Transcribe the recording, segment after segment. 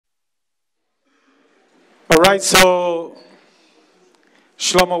right, so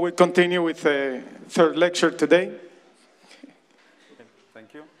Shlomo will continue with the third lecture today.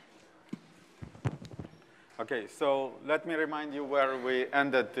 Thank you. Okay, so let me remind you where we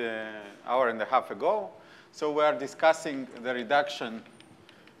ended an hour and a half ago. So we are discussing the reduction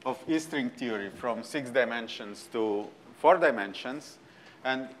of E-string theory from 6 dimensions to 4 dimensions.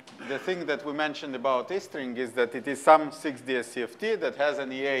 And the thing that we mentioned about E-string is that it is some 6D SCFT that has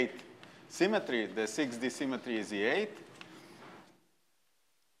an E8 symmetry. The 6D symmetry is E8.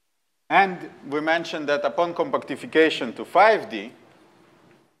 And we mentioned that upon compactification to 5D,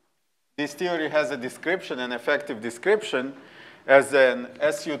 this theory has a description, an effective description, as an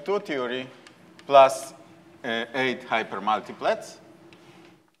SU2 theory plus 8 hypermultiplets.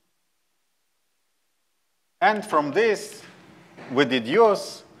 And from this, we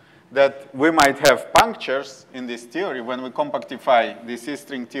deduce that we might have punctures in this theory. When we compactify this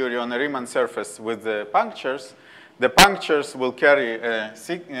E-string theory on a Riemann surface with the punctures will carry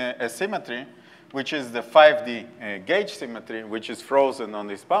a symmetry, which is the 5D gauge symmetry, which is frozen on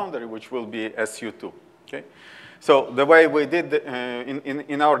this boundary, which will be SU2. Okay? So the way we did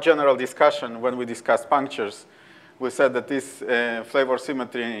in our general discussion when we discussed punctures, we said that this flavor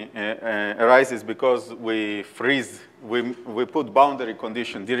symmetry arises because we freeze, we put boundary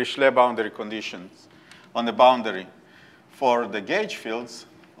conditions, Dirichlet boundary conditions on the boundary for the gauge fields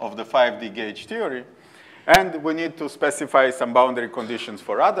of the 5D gauge theory. And we need to specify some boundary conditions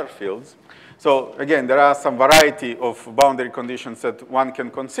for other fields. So again, there are some variety of boundary conditions that one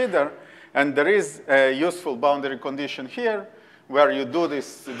can consider. And there is a useful boundary condition here where you do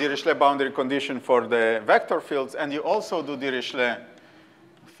this Dirichlet boundary condition for the vector fields, and you also do Dirichlet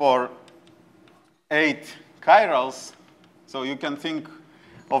for 8 chirals. So you can think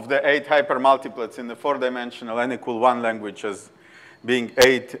of the 8 hypermultiplets in the 4-dimensional n equal 1 language as being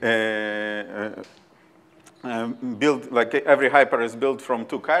 8 built, like every hyper is built from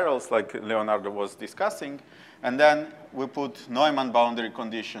 2 chirals, like Leonardo was discussing. And then we put Neumann boundary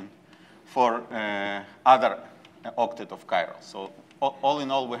condition for other octet of chirals. So all in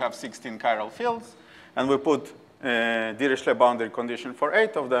all, we have 16 chiral fields, and we put Dirichlet boundary condition for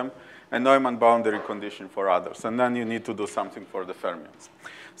 8 of them, and Neumann boundary condition for others. And then you need to do something for the fermions.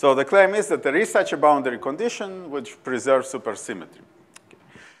 So the claim is that there is such a boundary condition which preserves supersymmetry. Okay.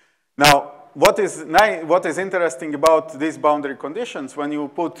 Now, what is interesting about these boundary conditions, when you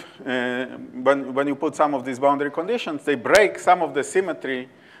put some of these boundary conditions, they break some of the symmetry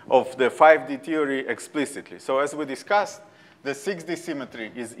of the 5D theory explicitly. So as we discussed, the 6D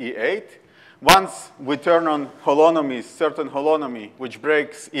symmetry is E8. Once we turn on holonomies, certain holonomy, which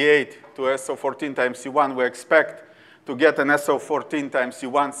breaks E8 to SO14 times U1, we expect to get an SO14 times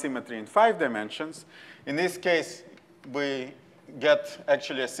U1 symmetry in 5 dimensions. In this case, we get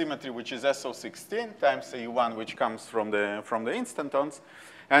actually a symmetry which is SO16 times a U1, which comes from the instantons.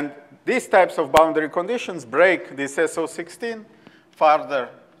 And these types of boundary conditions break this SO16 further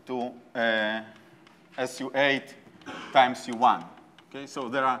to SU8 times U1. Okay, so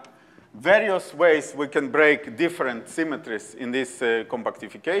there are various ways we can break different symmetries in these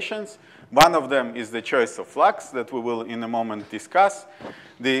compactifications. One of them is the choice of flux that we will in a moment discuss.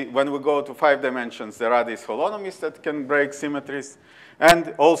 When we go to 5 dimensions, there are these holonomies that can break symmetries,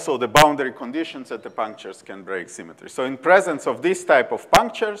 and also the boundary conditions that the punctures can break symmetries. So in presence of this type of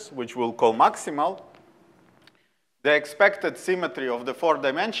punctures, which we'll call maximal, the expected symmetry of the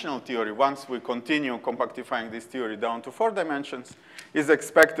 4-dimensional theory, once we continue compactifying this theory down to 4 dimensions, is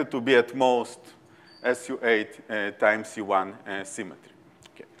expected to be at most SU8 times U1 symmetry.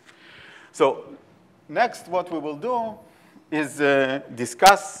 Okay. So next, what we will do is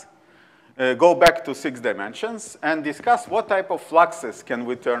go back to 6 dimensions and discuss what type of fluxes can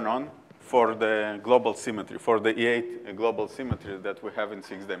we turn on for the global symmetry, for the E8 global symmetry that we have in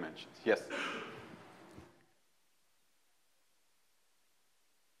 6 dimensions. Yes?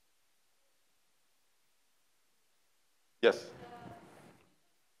 Yes.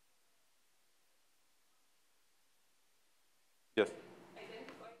 Yes.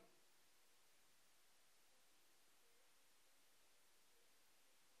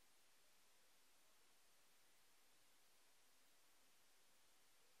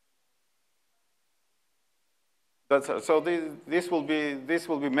 So this will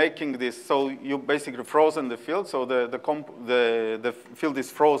be making this. So you basically frozen the field. So the field is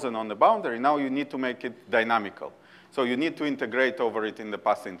frozen on the boundary. Now you need to make it dynamical. So you need to integrate over it in the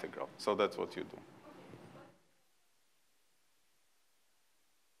path integral. So that's what you do.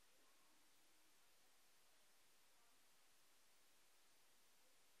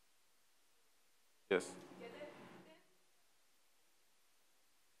 Yes.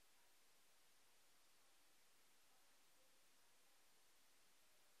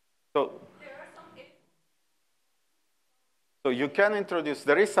 So you can introduce,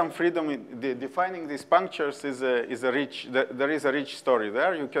 there is some freedom in defining these punctures there is a rich story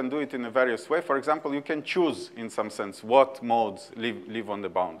there. You can do it in a various way. For example, you can choose, in some sense, what modes live on the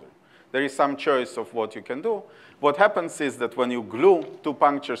boundary. There is some choice of what you can do. What happens is that when you glue two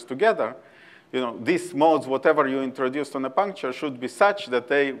punctures together, these modes, whatever you introduced on a puncture, should be such that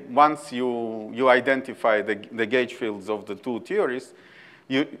they, once you identify the gauge fields of the two theories,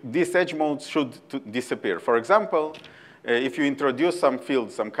 these edge modes should disappear. For example, if you introduce some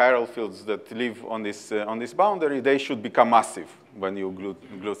fields, some chiral fields that live on this boundary, they should become massive when you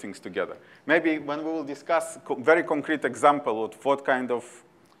glue things together. Maybe when we will discuss very concrete example of what kind of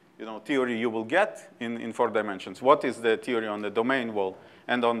theory you will get in 4 dimensions. What is the theory on the domain wall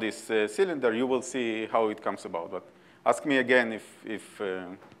and on this cylinder? You will see how it comes about. But ask me again if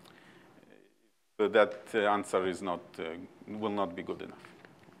that answer is will not be good enough.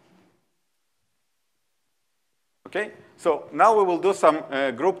 Okay, so now we will do some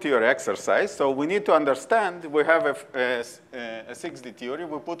group theory exercise. So we need to understand we have a 6D theory.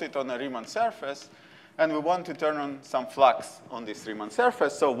 We put it on a Riemann surface, and we want to turn on some flux on this Riemann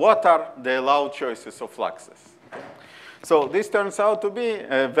surface. So what are the allowed choices of fluxes? So this turns out to be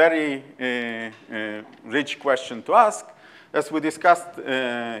a very rich question to ask. As we discussed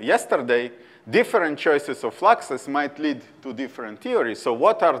yesterday, different choices of fluxes might lead to different theories. So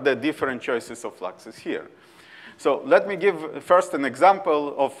what are the different choices of fluxes here? So let me give first an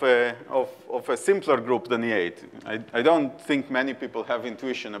example of a simpler group than E8. I don't think many people have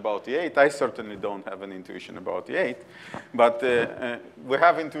intuition about E8. I certainly don't have an intuition about E8. But we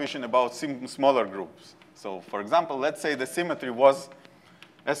have intuition about smaller groups. So for example, let's say the symmetry was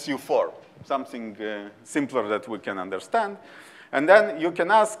SU4, something simpler that we can understand. And then you can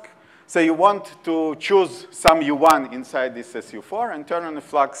ask, say you want to choose some U1 inside this SU4 and turn on a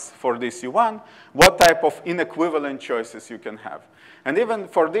flux for this U1, what type of inequivalent choices you can have. And even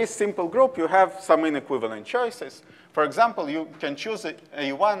for this simple group, you have some inequivalent choices. For example, you can choose a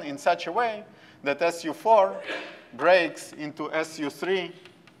U1 in such a way that SU4 breaks into SU3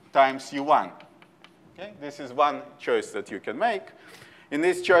 times U1. Okay? This is one choice that you can make. In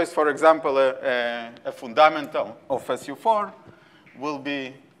this choice, for example, a fundamental of SU4 will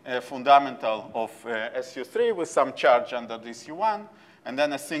be a fundamental of SU3 with some charge under this U1, and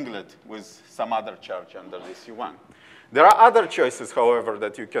then a singlet with some other charge under this U1. There are other choices, however,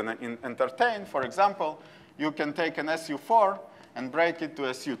 that you can entertain. For example, you can take an SU4 and break it to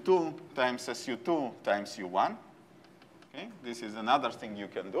SU2 times SU2 times U1. Okay? This is another thing you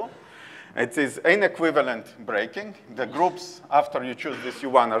can do. It is inequivalent breaking. The groups, after you choose this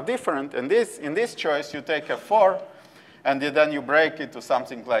U1, are different. And in this choice, you take a 4, and then you break it to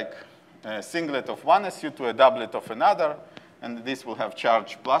something like a singlet of one SU to a doublet of another. And this will have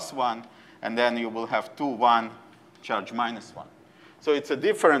charge +1. And then you will have 2, 1, charge -1. So it's a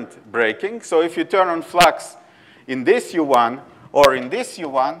different breaking. So if you turn on flux in this U1 or in this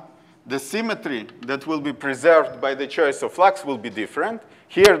U1, the symmetry that will be preserved by the choice of flux will be different.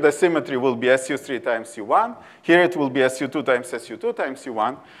 Here, the symmetry will be SU3 times U1. Here, it will be SU2 times SU2 times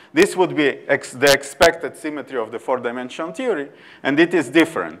U1. This would be the expected symmetry of the 4-dimensional theory, and it is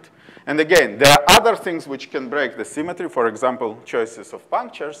different. And again, there are other things which can break the symmetry, for example, choices of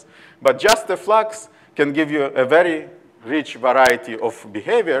punctures, but just the flux can give you a very rich variety of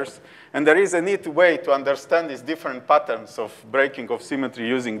behaviors, and there is a neat way to understand these different patterns of breaking of symmetry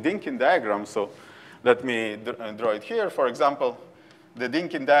using Dynkin diagram. So let me draw it here. For example, the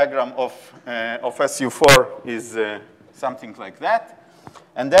Dynkin diagram of SU4 is something like that.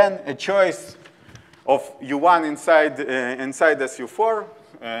 And then a choice of U1 inside SU4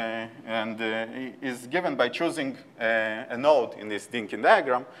 is given by choosing a node in this Dynkin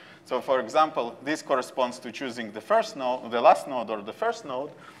diagram. So for example, this corresponds to choosing the first node, the last node, or the first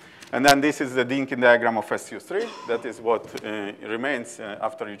node. And then this is the Dynkin diagram of SU3. That is what remains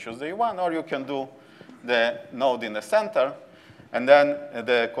after you choose the U1. Or you can do the node in the center. And then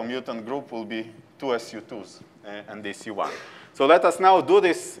the commutant group will be 2 SU2s and this U1. So let us now do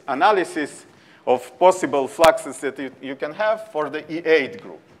this analysis of possible fluxes that you can have for the E8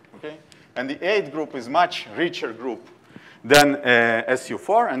 group. Okay? And the E8 group is much richer group than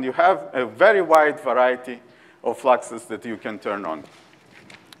SU4, and you have a very wide variety of fluxes that you can turn on.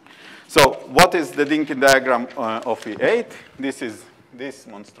 So what is the Dynkin diagram of E8? This is this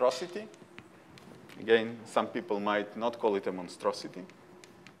monstrosity. Again, some people might not call it a monstrosity.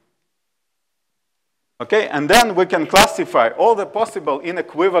 Okay, and then we can classify all the possible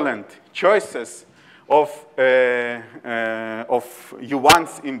inequivalent choices of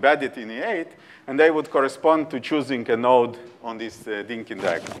U1s embedded in E8, and they would correspond to choosing a node on this Dynkin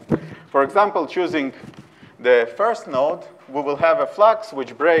diagram. For example, choosing the first node, we will have a flux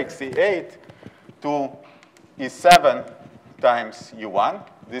which breaks E8 to E7 times U1.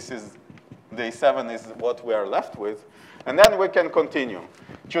 This is the E7 is what we are left with. And then we can continue.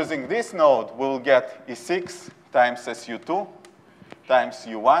 Choosing this node, we will get E6 times SU2 times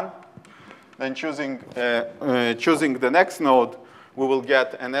U1. Then choosing the next node, we will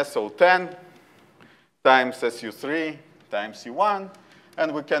get an SO10 times SU3 times U1.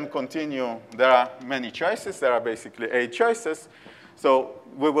 And we can continue. There are many choices. There are basically 8 choices. So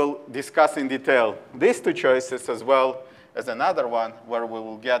we will discuss in detail these 2 choices as well as another one where we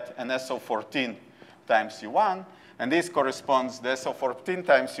will get an SO14 times U1. And this corresponds, the SO14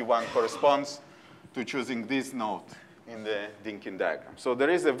 times U1 corresponds to choosing this node in the Dynkin diagram. So there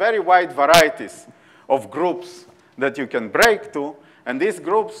is a very wide varieties of groups that you can break to. And these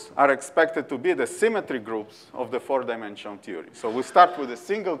groups are expected to be the symmetry groups of the 4-dimensional theory. So we start with a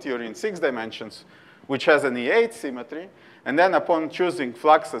single theory in 6 dimensions, which has an E8 symmetry. And then upon choosing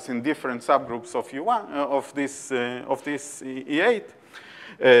fluxes in different subgroups of U1, of this E8,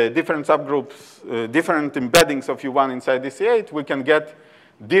 different subgroups, different embeddings of U1 inside this E8, we can get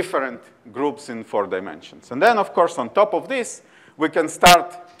different groups in 4 dimensions. And then, of course, on top of this, we can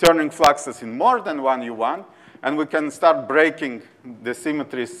start turning fluxes in more than one U1. And we can start breaking the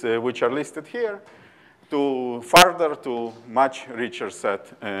symmetries which are listed here to further to much richer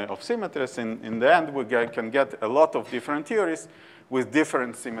set of symmetries. In the end, we can get a lot of different theories with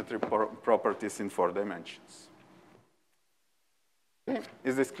different symmetry properties in 4 dimensions. Okay.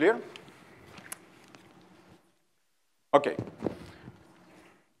 Is this clear? OK.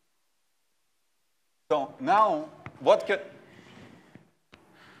 So now, what can...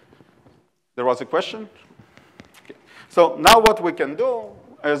 There was a question? So now what we can do,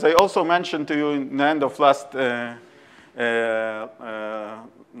 as I also mentioned to you in the end of last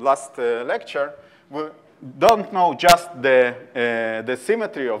lecture, we don't know just the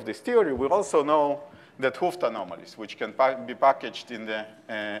symmetry of this theory. We also know the 't Hooft anomalies, which can be packaged in the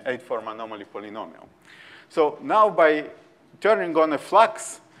 8-form anomaly polynomial. So now by turning on a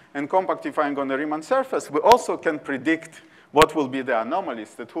flux and compactifying on the Riemann surface, we also can predict what will be the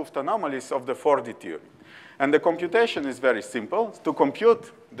anomalies, the 't Hooft anomalies of the 4D theory. And the computation is very simple. To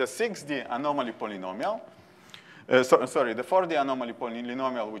compute the 6D anomaly polynomial, the 4D anomaly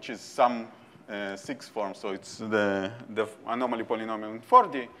polynomial, which is some 6 form, so it's the anomaly polynomial in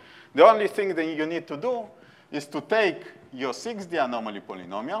 4D, the only thing that you need to do is to take your 6D anomaly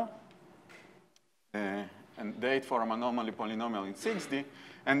polynomial, and the 8-form anomaly polynomial in 6D,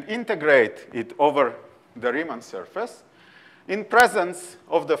 and integrate it over the Riemann surface in presence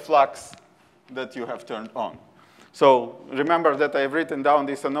of the flux that you have turned on. So remember that I've written down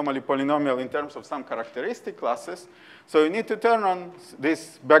this anomaly polynomial in terms of some characteristic classes. So you need to turn on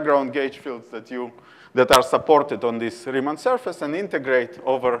these background gauge fields that are supported on this Riemann surface and integrate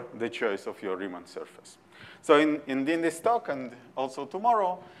over the choice of your Riemann surface. So in this talk and also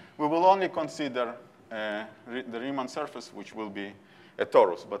tomorrow, we will only consider the Riemann surface, which will be a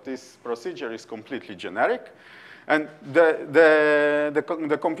torus. But this procedure is completely generic. And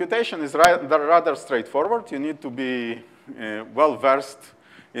the computation is rather straightforward. You need to be well-versed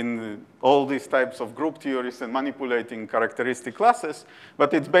in all these types of group theories and manipulating characteristic classes.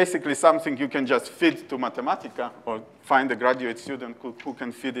 But it's basically something you can just feed to Mathematica or find a graduate student who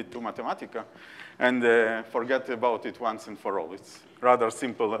can feed it to Mathematica and forget about it once and for all. It's rather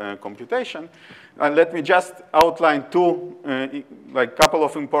simple computation. And let me just outline couple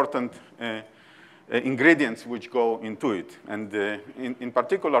of important ingredients which go into it. And in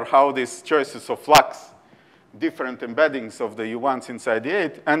particular, how these choices of flux, different embeddings of the U1s inside the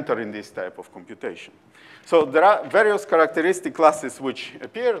 8 enter in this type of computation. So there are various characteristic classes which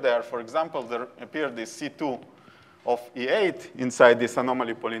appear there. For example, there appear this C2 of E8 inside this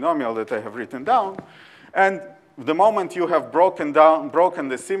anomaly polynomial that I have written down. And the moment you have broken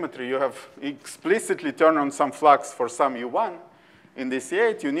the symmetry, you have explicitly turned on some flux for some U1 in this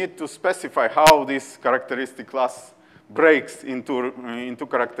E8, you need to specify how this characteristic class breaks into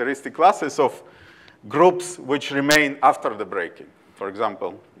characteristic classes of groups which remain after the breaking. For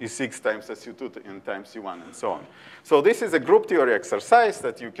example, E6 times SU2 and times U1 and so on. So this is a group theory exercise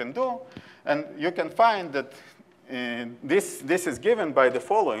that you can do. And you can find that this is given by the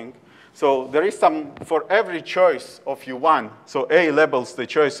following. So there is some, for every choice of U1, so A labels the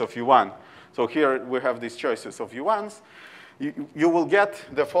choice of U1. So here we have these choices of U1s. You will get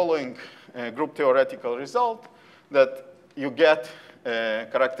the following group theoretical result, that you get a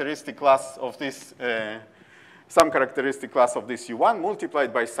characteristic class of this, some characteristic class of this U1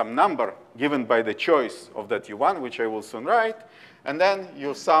 multiplied by some number given by the choice of that U1, which I will soon write. And then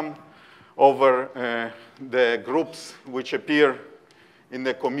you sum over the groups which appear in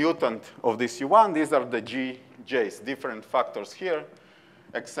the commutant of this U1. These are the GJs, different factors here,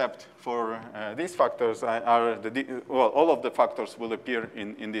 except for these factors are all of the factors will appear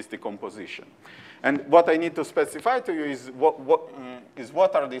in this decomposition. And what I need to specify to you is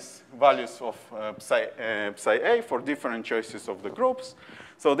what are these values of psi A for different choices of the groups.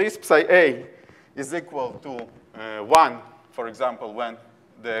 So this psi A is equal to 1, for example, when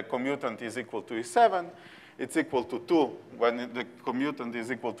the commutant is equal to E7. It's equal to 2 when the commutant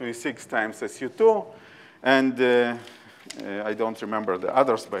is equal to E6 times SU2. And I don't remember the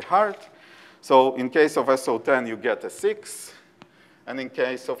others by heart. So in case of SO10, you get a 6. And in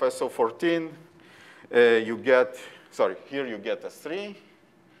case of SO14, you get, here you get a 3.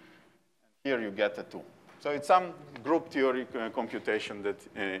 Here you get a 2. So it's some group theory computation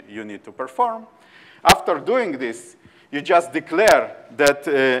that you need to perform. After doing this, you just declare that,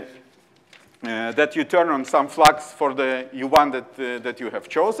 that you turn on some flux for the U1 that you have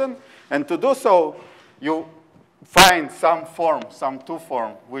chosen. And to do so, you find some form, some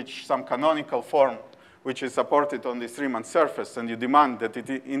form, some canonical form, which is supported on this Riemann surface, and you demand that it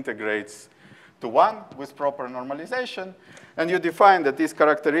integrates to 1 with proper normalization. And you define that this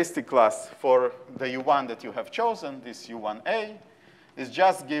characteristic class for the U1 that you have chosen, this U1A, is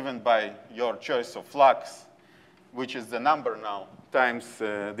just given by your choice of flux, which is the number now, times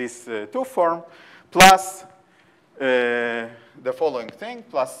this 2 form, plus the following thing,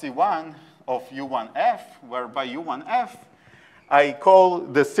 plus C1 of U1F, where by U1F, I call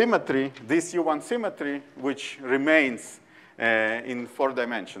the symmetry, this U1 symmetry, which remains in 4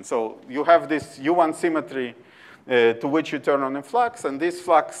 dimensions. So you have this U1 symmetry to which you turn on a flux, and this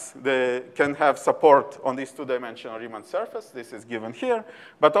flux can have support on this 2-dimensional Riemann surface. This is given here.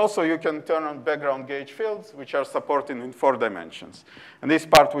 But also you can turn on background gauge fields, which are supported in 4 dimensions. And this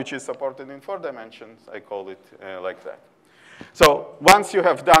part which is supported in 4 dimensions, I call it like that. So once you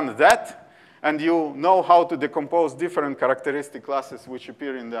have done that, and you know how to decompose different characteristic classes which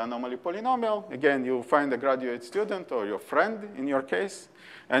appear in the anomaly polynomial, again, you find a graduate student or your friend in your case,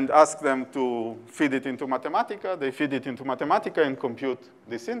 and ask them to feed it into Mathematica. They feed it into Mathematica and compute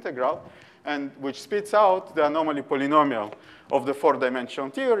this integral, and which spits out the anomaly polynomial of the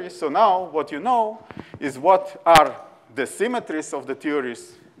 4-dimensional theory. So now what you know is what are the symmetries of the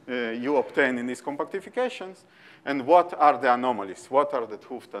theories you obtain in these compactifications, and what are the anomalies, what are the 't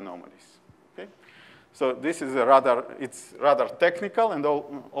Hooft anomalies. So this is it's rather technical and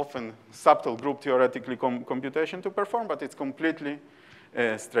often subtle group theoretically computation to perform, but it's completely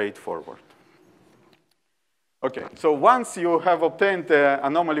straightforward. Okay, so once you have obtained the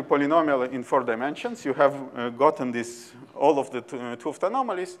anomaly polynomial in 4 dimensions, you have gotten all of the 't Hooft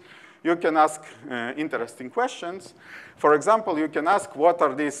anomalies, you can ask interesting questions. For example, you can ask what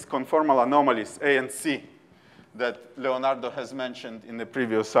are these conformal anomalies A and C that Leonardo has mentioned in the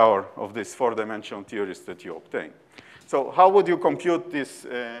previous hour of these 4-dimensional theories that you obtain. So how would you compute these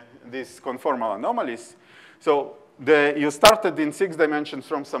conformal anomalies? So you started in 6 dimensions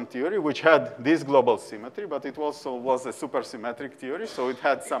from some theory, which had this global symmetry, but it also was a supersymmetric theory, so it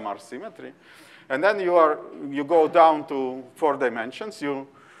had some R symmetry. And then you go down to 4 dimensions.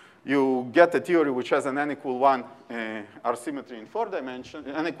 You get a theory which has an n equal 1 R symmetry in 4 dimensions,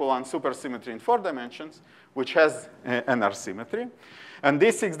 n equal 1 supersymmetry in 4 dimensions, which has an R symmetry. And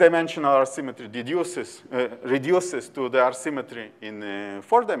this 6-dimensional R symmetry reduces to the R symmetry in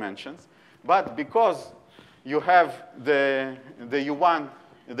 4 dimensions. But because you have the U1,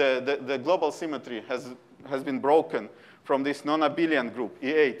 the global symmetry has been broken from this non-abelian group,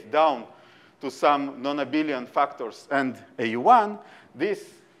 E8, down to some non-abelian factors and a U1, this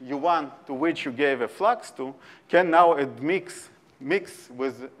U1 to which you gave a flux to can now mix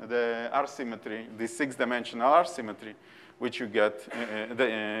with the R symmetry, the 6-dimensional R symmetry, which you get,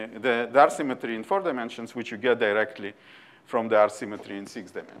 the R symmetry in 4 dimensions, which you get directly from the R symmetry in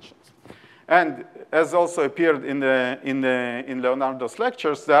 6 dimensions. And as also appeared in Leonardo's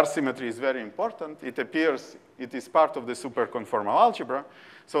lectures, the R symmetry is very important. It is part of the superconformal algebra.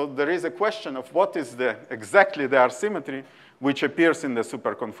 So there is a question of what is exactly the R symmetry which appears in the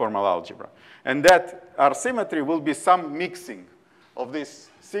superconformal algebra. And that R symmetry will be some mixing of this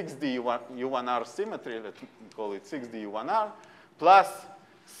 6D U1R symmetry, let's call it 6D U1R, plus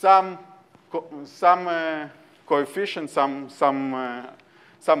some coefficient, some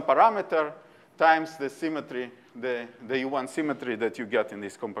parameter times the symmetry, the U1 symmetry that you get in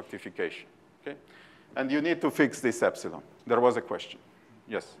this compactification. Okay? And you need to fix this epsilon. There was a question.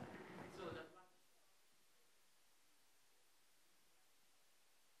 Yes?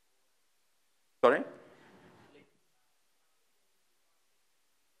 Sorry?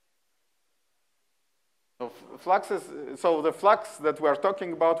 fluxes, so the flux that we are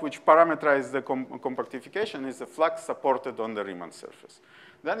talking about, which parameterizes the compactification, is a flux supported on the Riemann surface.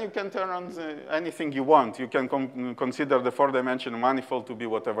 Then you can turn on anything you want. You can consider the four-dimensional manifold to be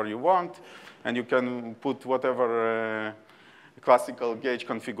whatever you want, and you can put whatever classical gauge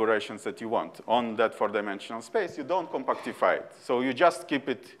configurations that you want on that four-dimensional space. You don't compactify it. So you just keep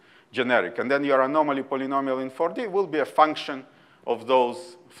it generic. And then your anomaly polynomial in 4D will be a function of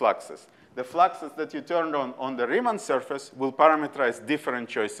those fluxes. The fluxes that you turned on the Riemann surface will parameterize different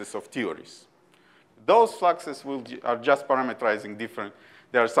choices of theories. Those fluxes are just parameterizing different.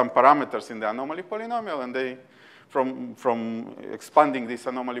 There are some parameters in the anomaly polynomial, and they, from expanding this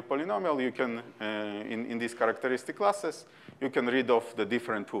anomaly polynomial, you can, in these characteristic classes, you can read off the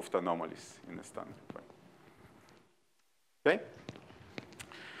different Hooft anomalies in a standard way. Okay?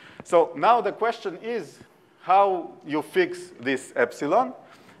 So now the question is how you fix this epsilon.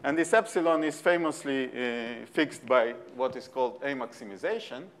 And this epsilon is famously fixed by what is called A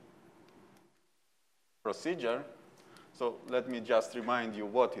maximization procedure. So let me just remind you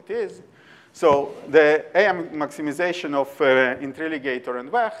what it is. So the A maximization of interligator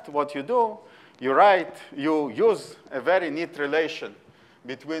and Wecht, what you do, you use a very neat relation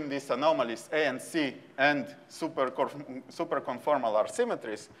between these anomalies A and C and superconformal R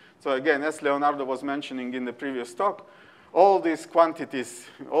symmetries. So again, as Leonardo was mentioning in the previous talk, all these quantities,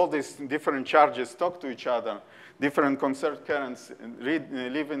 all these different charges talk to each other. Different conserved currents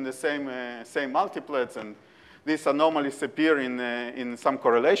live in the same multiplets, and these anomalies appear in some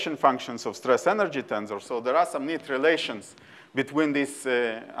correlation functions of stress energy tensor. So there are some neat relations between these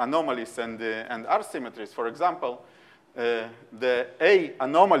anomalies and R symmetries. For example, the A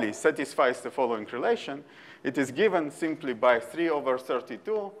anomaly satisfies the following relation. It is given simply by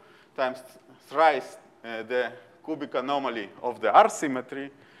 3/32 times thrice the cubic anomaly of the R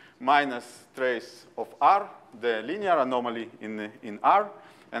symmetry minus trace of R, the linear anomaly in R.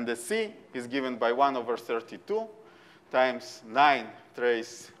 And the C is given by 1/32 times 9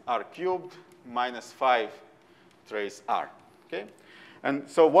 trace R cubed minus 5 trace R. Okay? And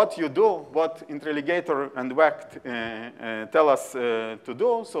so what you do, what interligator and Wecht tell us to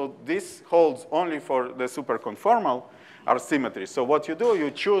do, so this holds only for the superconformal R symmetry. So what you do,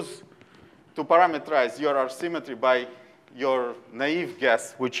 you choose to parameterize your R symmetry by your naive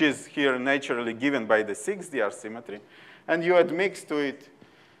guess, which is here naturally given by the 6D R symmetry, and you admix to it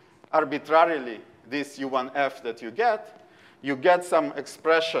arbitrarily this U1F that you get some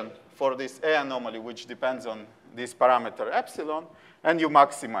expression for this A anomaly, which depends on this parameter epsilon, and you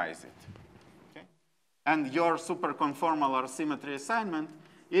maximize it. Okay? And your superconformal R symmetry assignment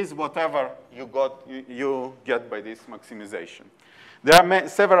is whatever you get by this maximization. There are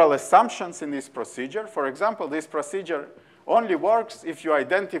several assumptions in this procedure. For example, this procedure only works if you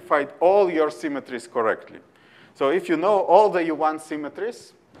identified all your symmetries correctly. So if you know all the U1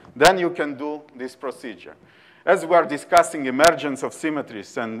 symmetries, then you can do this procedure. As we are discussing emergence of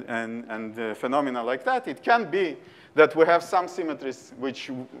symmetries and phenomena like that, it can be that we have some symmetries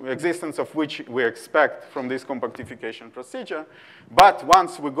existence of which we expect from this compactification procedure. But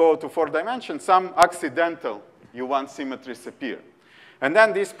once we go to 4 dimensions, some accidental U1 symmetries appear. And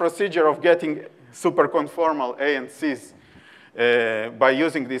then this procedure of getting superconformal A and C's by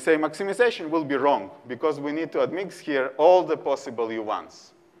using this A maximization will be wrong, because we need to admix here all the possible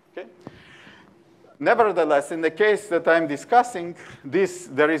U1s. Okay? Nevertheless, in the case that I'm discussing,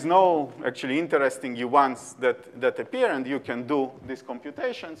 there is no actually interesting U1s that appear, and you can do this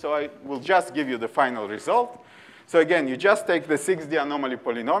computation. So I will just give you the final result. So again, you just take the 6D anomaly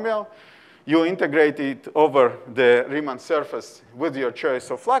polynomial, you integrate it over the Riemann surface with your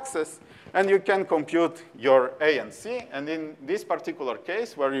choice of fluxes, and you can compute your A and C. And in this particular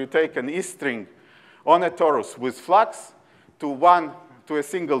case, where you take an E string on a torus with flux to a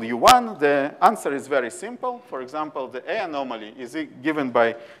single U1, the answer is very simple. For example, the A anomaly is given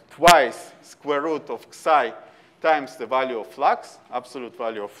by twice square root of psi times the value of flux, absolute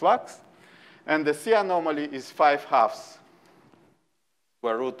value of flux. And the C anomaly is 5/2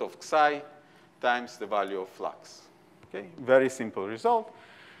 square root of psi times the value of flux. Okay, very simple result.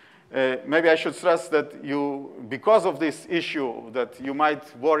 Maybe I should stress that because of this issue that you might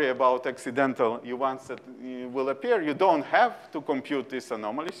worry about accidental U1s that will appear, you don't have to compute these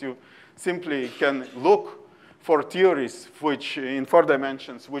anomalies. You simply can look for theories which, in 4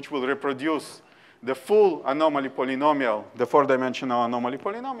 dimensions, which will reproduce the full anomaly polynomial, the 4-dimensional anomaly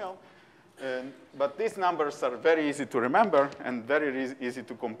polynomial. But these numbers are very easy to remember and very easy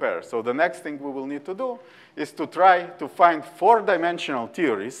to compare. So the next thing we will need to do is to try to find 4-dimensional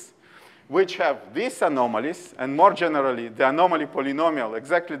theories which have these anomalies, and more generally, the anomaly polynomial,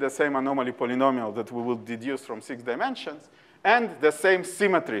 exactly the same anomaly polynomial that we would deduce from 6 dimensions, and the same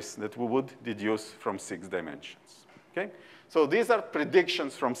symmetries that we would deduce from 6 dimensions. Okay? So these are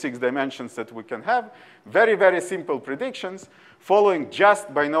predictions from 6 dimensions that we can have, very, very simple predictions, following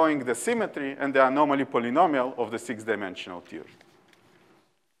just by knowing the symmetry and the anomaly polynomial of the 6-dimensional theory.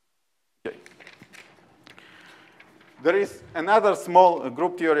 Okay. There is another small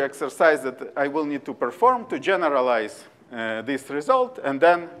group theory exercise that I will need to perform to generalize this result, and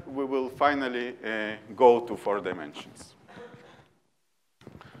then we will finally go to 4 dimensions.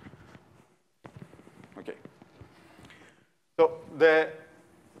 Okay. So the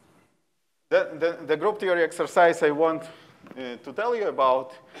group theory exercise I want to tell you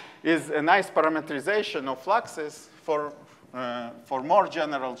about is a nice parametrization of fluxes for more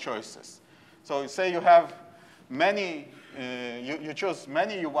general choices. So say you have many, you choose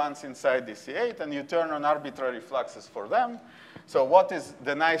many U1s inside the C8, and you turn on arbitrary fluxes for them. So what is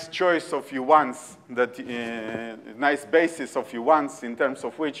the nice choice of U1s, that nice basis of U1s in terms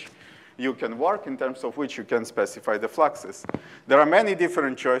of which you can work, in terms of which you can specify the fluxes? There are many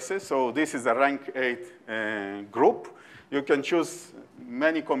different choices. So this is a rank 8 group. You can choose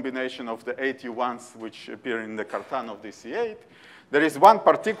many combinations of the 8 U1s which appear in the cartan of the C8. There is one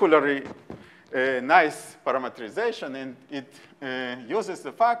particularly nice parametrization, and it uses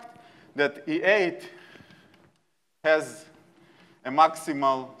the fact that E8 has a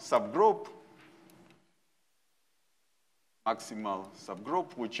maximal subgroup,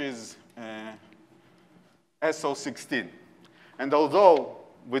 which is SO16. And although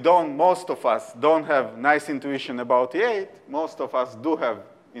most of us don't have nice intuition about E8, most of us do have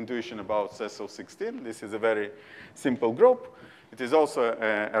intuition about SO16. This is a very simple group. It is also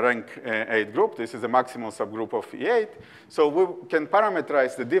a rank 8 group. This is a maximal subgroup of E8. So we can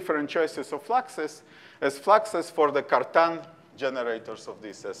parameterize the different choices of fluxes as fluxes for the cartan generators of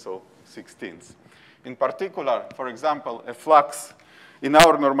these SO16s. In particular, for example, a flux in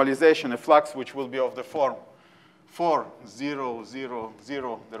our normalization, a flux which will be of the form 4, 0, 0,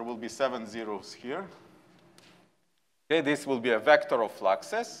 0. There will be 7 zeros here. Okay, this will be a vector of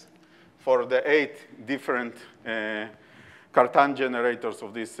fluxes for the 8 different cartan generators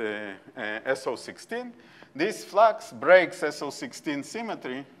of this SO16. This flux breaks SO16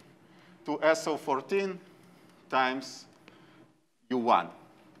 symmetry to SO14 times U1.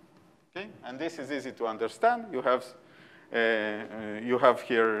 Okay? And this is easy to understand. You have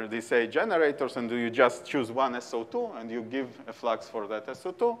here these 8 generators, and you just choose one SO2, and you give a flux for that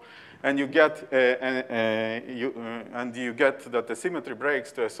SO2, and you get that the symmetry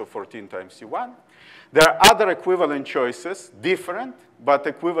breaks to SO14 times U1. There are other equivalent choices, different, but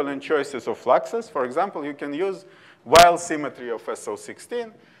equivalent choices of fluxes. For example, you can use Weil symmetry of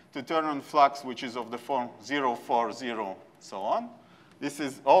SO16 to turn on flux which is of the form 0, 4, 0, so on. This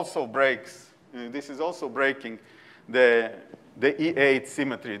is also breaking the E8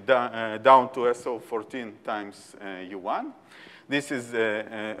 symmetry down to SO14 times U1. This is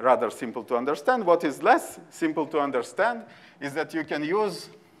rather simple to understand. What is less simple to understand is that you can use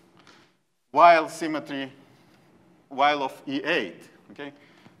Weil symmetry, Weil of E8, okay?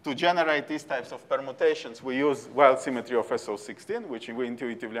 To generate these types of permutations, we use Weil symmetry of SO16, which we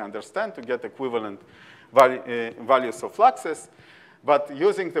intuitively understand, to get equivalent values of fluxes. But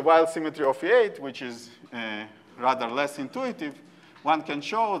using the Weil symmetry of E8, which is rather less intuitive, one can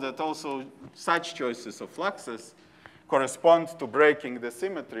show that also such choices of fluxes correspond to breaking the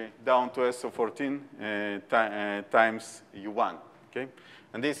symmetry down to SO14 times U1, okay?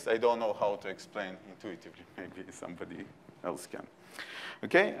 And this, I don't know how to explain intuitively. Maybe somebody else can.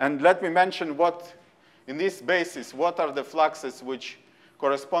 Okay, and let me mention in this basis, what are the fluxes which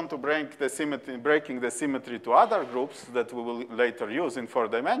correspond to breaking the symmetry to other groups that we will later use in 4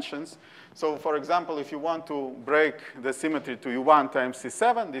 dimensions. So for example, if you want to break the symmetry to U1 times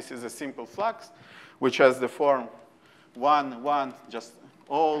C7, this is a simple flux, which has the form 1, 1, just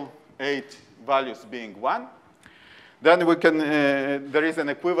all 8 values being 1. Then we can, there is an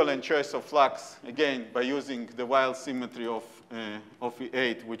equivalent choice of flux, again, by using the Weil symmetry of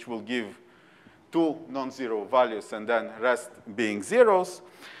E8, which will give 2 non-zero values, and then rest being zeros.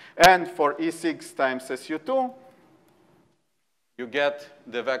 And for E6 times SU2, you get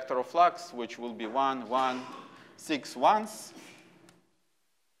the vector of flux, which will be 1, 1, 6 ones,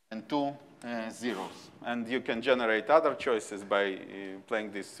 and 2 zeros. And you can generate other choices by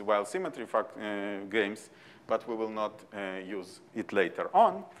playing these Weil symmetry games, but we will not use it later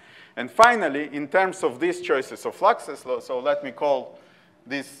on. And finally, in terms of these choices of fluxes, so let me call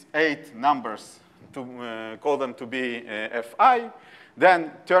these 8 numbers, to call them to be Fi.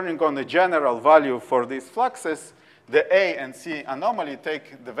 Then turning on the general value for these fluxes, the A and C anomaly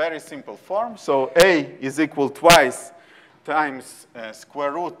take the very simple form. So A is equal twice times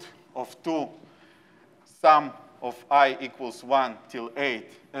square root of 2 sum of I equals 1 till 8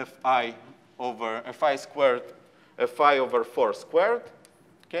 Fi over Fi squared, Fi over 4 squared,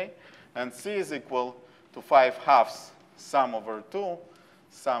 okay? And C is equal to 5/2 sum over 2,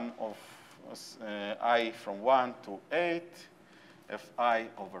 sum of I from 1 to 8, Fi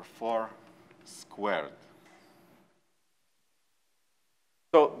over 4 squared.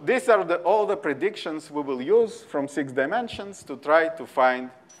 So these are all the predictions we will use from 6 dimensions to try to find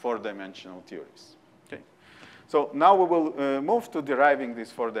 4-dimensional theories. Okay. So now we will move to deriving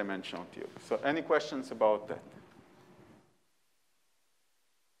these 4-dimensional theories. So any questions about that?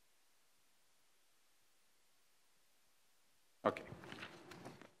 Okay.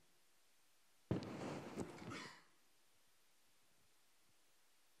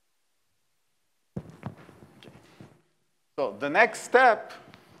 So the next step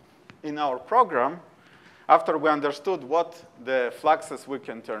in our program, after we understood what the fluxes we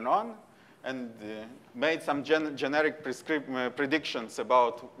can turn on and made some generic predictions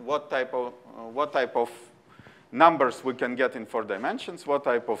about what type of numbers we can get in 4 dimensions, what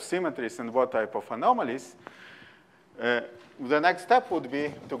type of symmetries and what type of anomalies, the next step would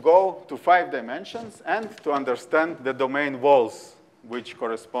be to go to 5 dimensions and to understand the domain walls which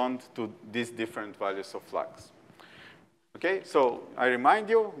correspond to these different values of flux. Okay, so I remind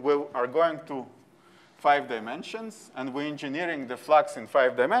you, we are going to 5 dimensions, and we're engineering the flux in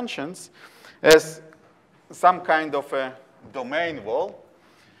 5 dimensions as some kind of a domain wall,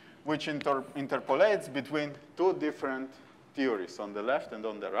 which interpolates between 2 different theories on the left and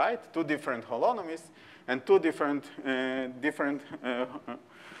on the right, 2 different holonomies, and 2 different,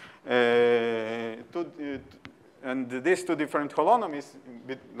 and these 2 different holonomies,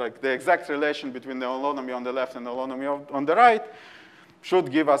 like the exact relation between the holonomy on the left and the holonomy on the right,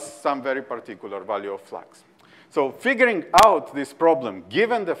 should give us some very particular value of flux. So figuring out this problem,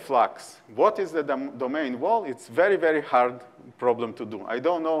 given the flux, what is the domain wall, it's very, very hard problem to do. I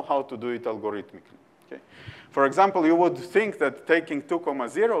don't know how to do it algorithmically. Okay? For example, you would think that taking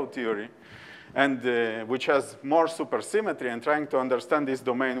 2,0 theory, and which has more supersymmetry, and trying to understand these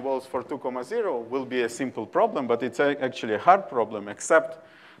domain walls for 2,0 will be a simple problem, but it's actually a hard problem, except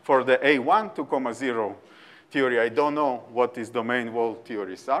for the A1 2,0 theory. I don't know what these domain wall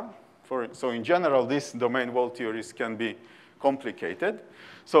theories are. So in general, these domain wall theories can be complicated.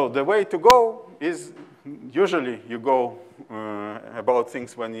 So the way to go is, usually you go about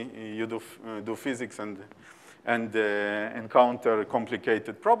things when you do physics and encounter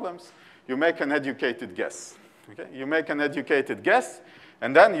complicated problems. You make an educated guess. Okay? You make an educated guess,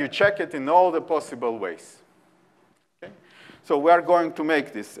 and then you check it in all the possible ways. Okay? So we are going to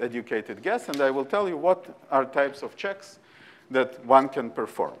make this educated guess, and I will tell you what are types of checks that one can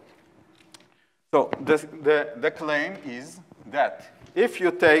perform. So the claim is that if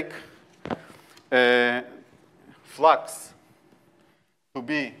you take a flux to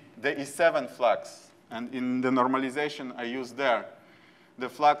be the E7 flux, and in the normalization I use there, the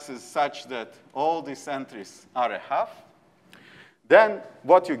flux is such that all these entries are a half, then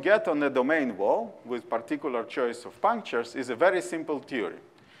what you get on the domain wall with particular choice of punctures is a very simple theory.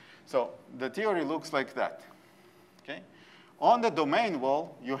 So the theory looks like that. Okay? On the domain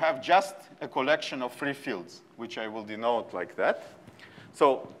wall, you have just a collection of free fields, which I will denote like that.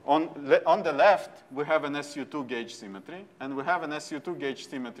 So on the left, we have an SU2 gauge symmetry, and we have an SU2 gauge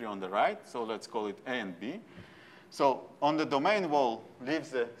symmetry on the right. So let's call it A and B. So on the domain wall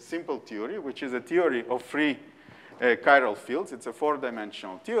lives a simple theory, which is a theory of free chiral fields. It's a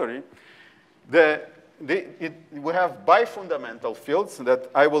 4-dimensional theory. We have bifundamental fields that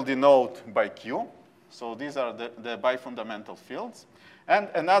I will denote by Q. So these are the bifundamental fields. And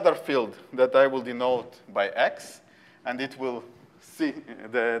another field that I will denote by X. And it will see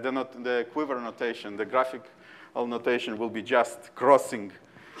the quiver notation, the graphical notation will be just crossing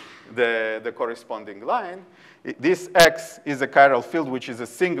the corresponding line. This X is a chiral field, which is a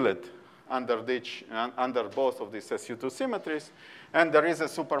singlet under both of these SU2 symmetries. And there is a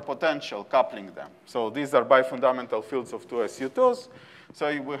superpotential coupling them. So these are bifundamental fields of 2 SU2s.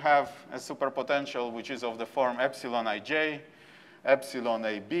 So we have a superpotential, which is of the form epsilon ij, epsilon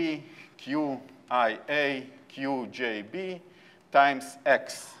ab, q ia, q jb, times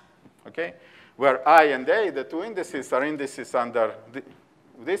x, okay? Where I and A, the 2 indices, are indices under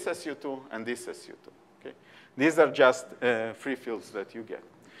this SU2 and this SU2, okay? These are just free fields that you get.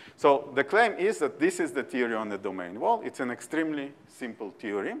 So the claim is that this is the theory on the domain wall. It's an extremely simple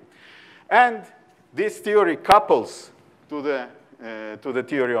theory. And this theory couples to the to the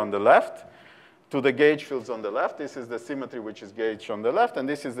theory on the left, to the gauge fields on the left. This is the symmetry which is gauged on the left, and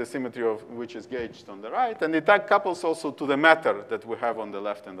this is the symmetry of which is gauged on the right. And it couples also to the matter that we have on the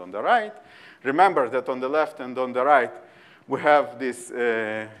left and on the right. Remember that on the left and on the right, we have these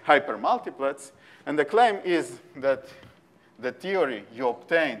hypermultiplets. And the claim is that the theory you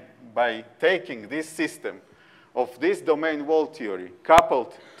obtain by taking this system of this domain wall theory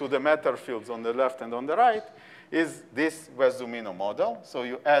coupled to the matter fields on the left and on the right is this Wess-Zumino model. So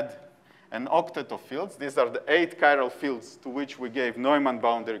you add an octet of fields. These are the 8 chiral fields to which we gave Neumann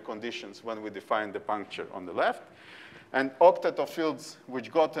boundary conditions when we defined the puncture on the left. And octet of fields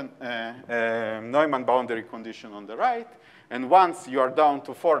which got a Neumann boundary condition on the right. And once you are down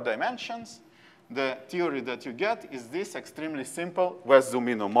to 4 dimensions, the theory that you get is this extremely simple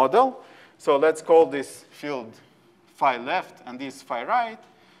Wess-Zumino model. So let's call this field phi left and this phi right.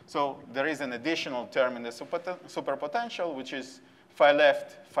 So there is an additional term in the superpotential, which is phi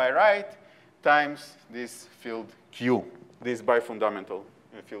left, phi right, times this field Q, this bifundamental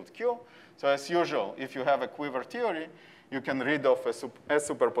field Q. So as usual, if you have a quiver theory, you can read off a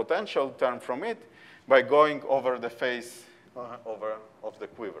superpotential term from it by going over the face of the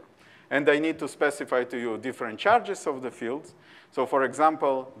quiver. And I need to specify to you different charges of the fields. So for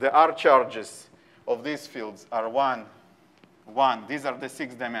example, the R charges of these fields are 1. These are the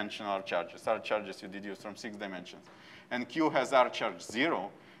 6-dimensional R charges. R charges you deduce from 6 dimensions. And Q has R charge 0,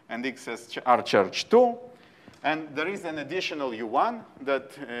 and X has R charge 2. And there is an additional U1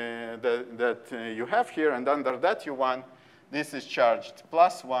 that you have here. And under that U1, this is charged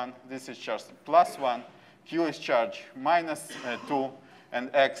 +1. This is charged +1. Q is charged -2. And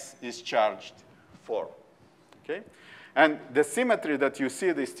X is charged 4. Okay? And the symmetry that you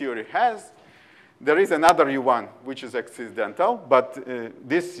see this theory has, there is another U1, which is accidental. But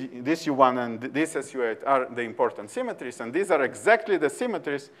this U1 and this SU8 are the important symmetries. And these are exactly the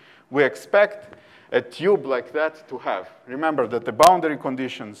symmetries we expect a tube like that to have. Remember that the boundary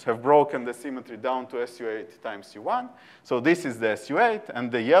conditions have broken the symmetry down to SU8 times U1. So this is the SU8.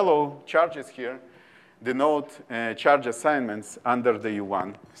 And the yellow charges here denote charge assignments under the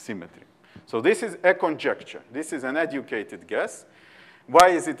U1 symmetry. So this is a conjecture. This is an educated guess. Why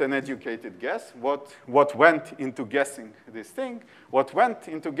is it an educated guess? What went into guessing this thing? What went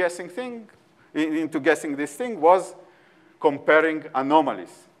into guessing this thing was comparing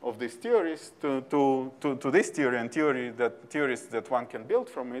anomalies of these theories to this theory and theories that one can build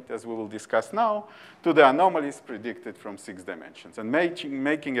from it, as we will discuss now, to the anomalies predicted from 6 dimensions, and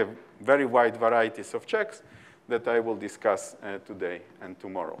making a very wide varieties of checks that I will discuss today and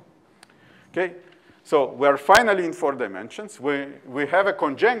tomorrow. Okay, so we're finally in 4 dimensions. We have a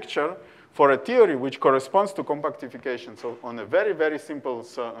conjecture for a theory which corresponds to compactification, so on a very, very simple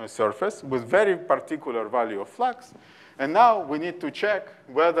surface with very particular value of flux. And now we need to check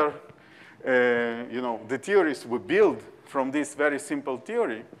whether the theories we build from this very simple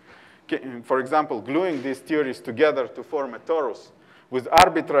theory, for example, gluing these theories together to form a torus with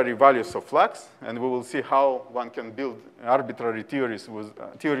arbitrary values of flux, and we will see how one can build arbitrary theories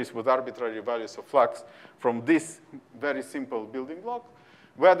with arbitrary values of flux from this very simple building block,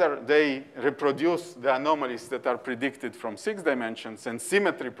 whether they reproduce the anomalies that are predicted from 6 dimensions and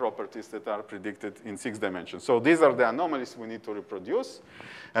symmetry properties that are predicted in 6 dimensions. So these are the anomalies we need to reproduce.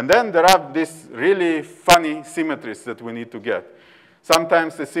 And then there are these really funny symmetries that we need to get.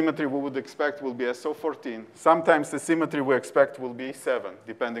 Sometimes the symmetry we would expect will be SO14. Sometimes the symmetry we expect will be 7,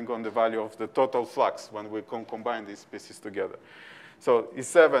 depending on the value of the total flux when we combine these pieces together. So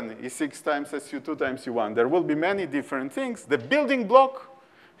E7, E6 times SU2 times U1. There will be many different things. The building block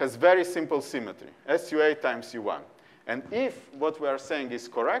has very simple symmetry, SU8 times U1. And if what we are saying is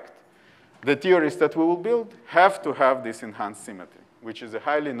correct, the theories that we will build have to have this enhanced symmetry, which is a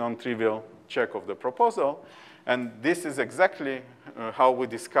highly non-trivial check of the proposal. And this is exactly how we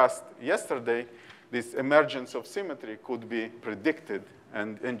discussed yesterday. This emergence of symmetry could be predicted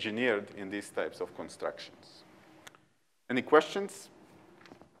and engineered in these types of constructions. Any questions?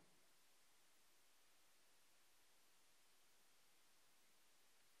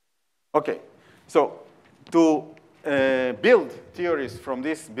 OK, so to build theories from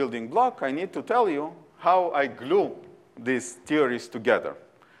this building block, I need to tell you how I glue these theories together,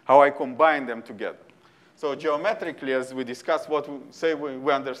 how I combine them together. So geometrically, as we discussed,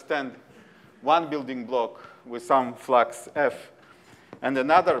 we understand one building block with some flux F and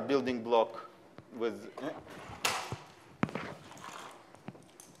another building block with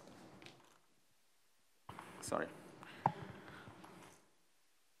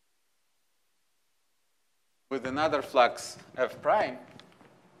with another flux F prime.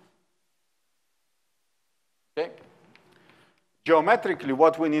 Okay. geometrically,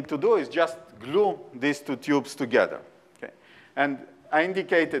 what we need to do is just glue these two tubes together. Okay? And I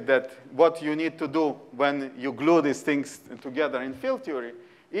indicated that what you need to do when you glue these things together in field theory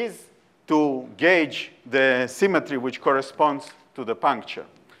is to gauge the symmetry which corresponds to the puncture.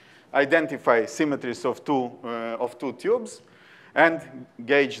 Identify symmetries of two tubes and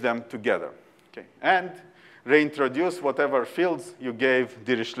gauge them together. Okay? And reintroduce whatever fields you gave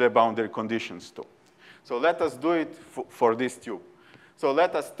Dirichlet boundary conditions to. So let us do it for this tube. So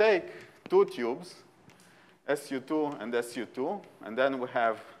let us take two tubes, SU2 and SU2, and then we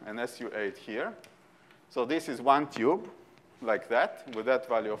have an SU8 here. So this is one tube, like that, with that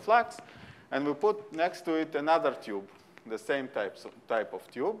value of flux. And we put next to it another tube, the same type of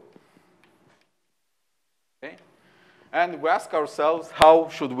tube. Okay? And we ask ourselves, how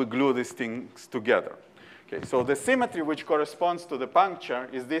should we glue these things together? Okay, so the symmetry which corresponds to the puncture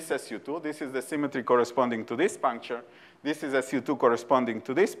is this SU2. This is the symmetry corresponding to this puncture. This is SU2 corresponding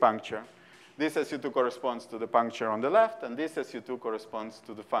to this puncture. This SU2 corresponds to the puncture on the left, and this SU2 corresponds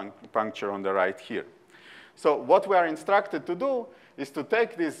to the puncture on the right here. So what we are instructed to do is to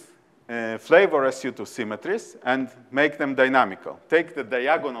take these flavor SU2 symmetries and make them dynamical. Take the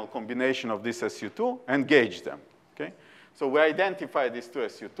diagonal combination of this SU2 and gauge them. Okay? So we identify these two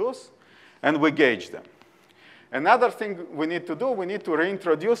SU2s, and we gauge them. Another thing we need to do, we need to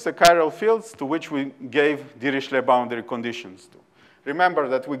reintroduce the chiral fields to which we gave Dirichlet boundary conditions to. Remember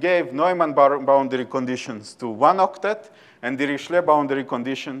that we gave Neumann boundary conditions to one octet and Dirichlet boundary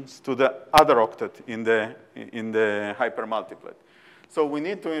conditions to the other octet in the hypermultiplet. So we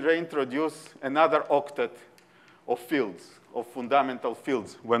need to reintroduce another octet of fields, of fundamental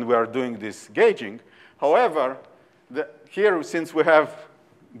fields, when we are doing this gauging. However, here, since we have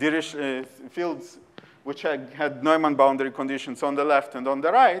Dirichlet fields which had Neumann boundary conditions on the left and on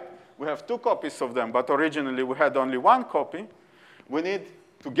the right, we have two copies of them, but originally we had only one copy. We need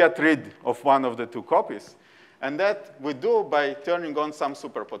to get rid of one of the two copies. And that we do by turning on some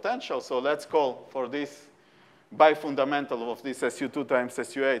superpotential. So let's call for this bifundamental of this SU2 times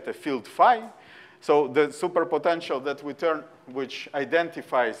SU8 a field phi. So the superpotential that we turn, which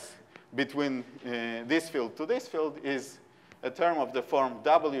identifies between this field to this field, is a term of the form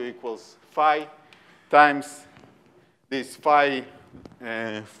W equals phi times this phi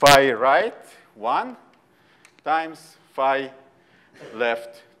right 1 times phi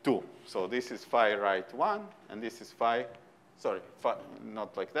left 2. So this is phi right 1, and this is phi,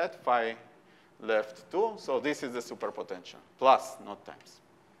 not like that, phi left 2. So this is the superpotential, plus, not times.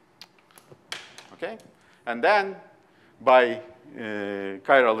 Okay? And then by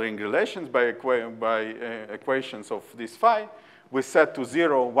chiral ring relations, by equations of this phi, we set to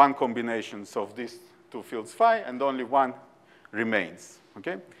 0 one combinations of these two fields phi, and only one remains.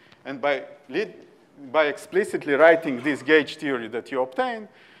 Okay? And by explicitly writing this gauge theory that you obtain,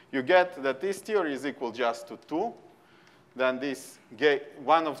 you get that this theory is equal just to 2. Then this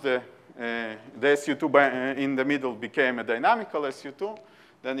one of the SU2 in the middle became a dynamical SU2.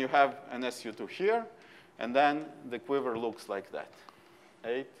 Then you have an SU2 here, and then the quiver looks like that,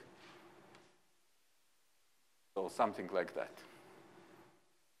 8. So something like that.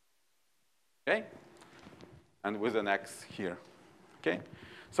 Okay? And with an X here. Okay?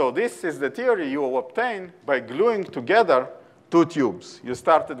 So this is the theory you obtain by gluing together two tubes. You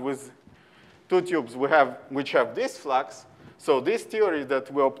started with two tubes which have this flux. So this theory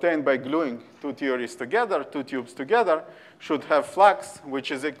that we obtained by gluing two tubes together, should have flux which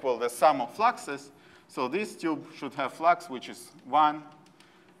is equal to the sum of fluxes. So this tube should have flux which is 1,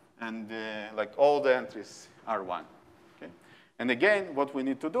 and like all the entries are 1. Okay? And again, what we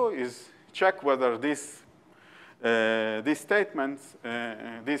need to do is check whether this statement,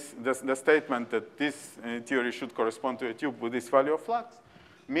 the statement that this theory should correspond to a tube with this value of flux,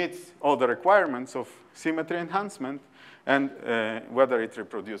 meets all the requirements of symmetry enhancement, and whether it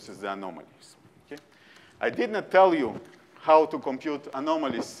reproduces the anomalies. Okay? I did not tell you how to compute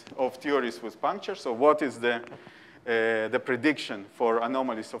anomalies of theories with punctures. So what is the prediction for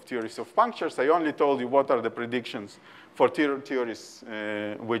anomalies of theories of punctures? I only told you what are the predictions for theories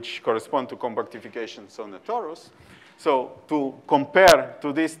which correspond to compactifications on a torus. So to compare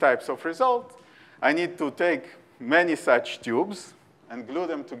to these types of results, I need to take many such tubes and glue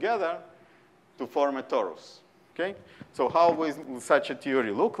them together to form a torus. Okay? So how will such a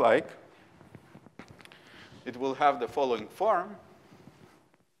theory look like? It will have the following form.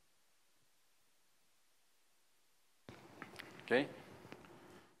 Okay?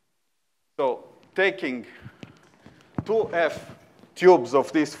 So taking 2F tubes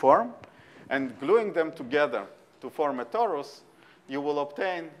of this form and gluing them together to form a torus, you will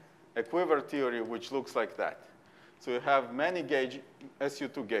obtain a quiver theory which looks like that. So you have many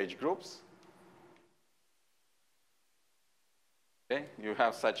SU2 gauge groups. Okay? You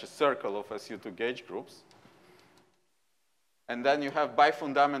have such a circle of SU2 gauge groups. And then you have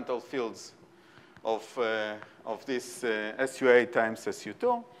bifundamental fields of this SU8 times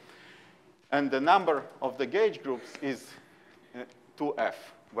SU2. And the number of the gauge groups is 2F,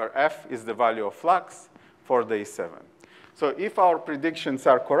 where F is the value of flux for the E7. So if our predictions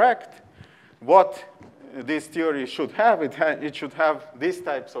are correct, what this theory should have, it should have these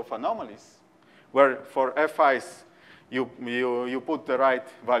types of anomalies, where for FIs, you put the right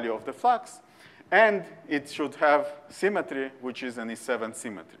value of the flux, and it should have symmetry, which is an E7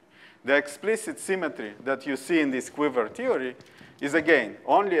 symmetry. The explicit symmetry that you see in this quiver theory is, again,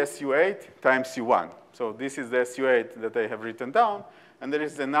 only SU8 times U1. So this is the SU8 that I have written down, and there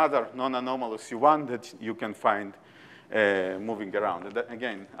is another non-anomalous U1 that you can find moving around. And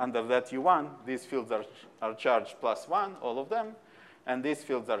again, under that U1, these fields are charged +1, all of them, and these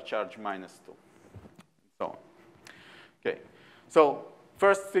fields are charged -2, so on. Okay, so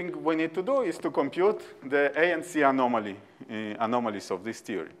first thing we need to do is to compute the A and C anomalies of this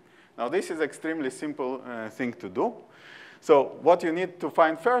theory. Now, this is extremely simple thing to do. So what you need to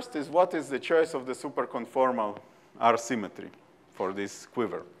find first is what is the choice of the superconformal R symmetry for this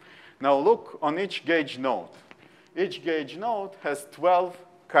quiver. Now, look on each gauge node. Each gauge node has 12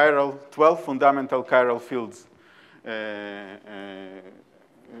 fundamental chiral fields.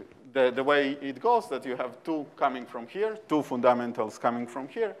 The way it goes, that you have 2 coming from here, 2 fundamentals coming from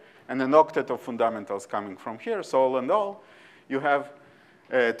here, and an octet of fundamentals coming from here. So all in all, you have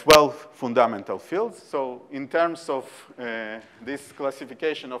 12 fundamental fields. So in terms of this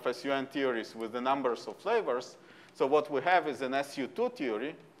classification of SUN theories with the numbers of flavors, so what we have is an SU2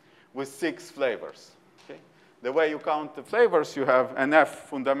 theory with 6 flavors. Okay? The way you count the flavors, you have an F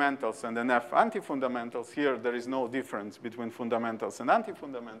fundamentals and an F anti-fundamentals. Here, there is no difference between fundamentals and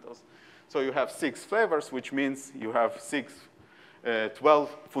anti-fundamentals. So you have 6 flavors, which means you have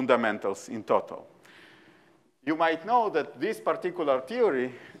 12 fundamentals in total. You might know that this particular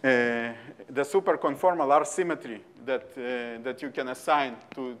theory, the superconformal R symmetry that you can assign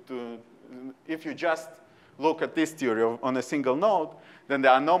to, if you just look at this theory on a single node, then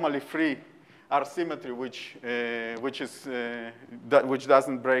the anomaly-free R symmetry, which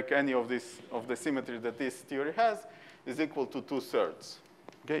doesn't break any of the symmetry that this theory has, is equal to 2/3.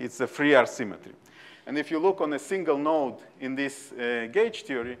 Okay, it's a free R symmetry. And if you look on a single node in this gauge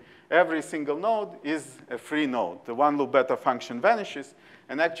theory, every single node is a free node. The one-loop beta function vanishes,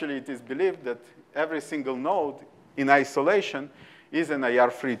 and actually it is believed that every single node in isolation is an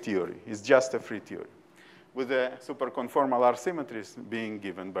IR-free theory. It's just a free theory, with the superconformal R symmetries being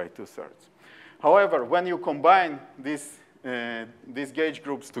given by 2/3. However, when you combine these gauge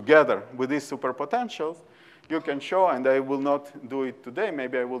groups together with these superpotentials, you can show, and I will not do it today,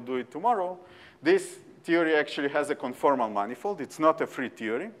 maybe I will do it tomorrow, this theory actually has a conformal manifold. It's not a free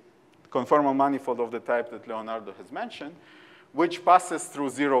theory. Conformal manifold of the type that Leonardo has mentioned, which passes through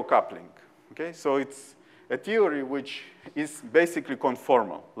zero coupling. Okay, so it's a theory which is basically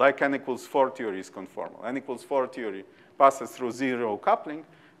conformal, like N=4 theory is conformal. N=4 theory passes through zero coupling,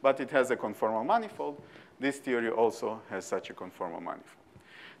 but it has a conformal manifold. This theory also has such a conformal manifold.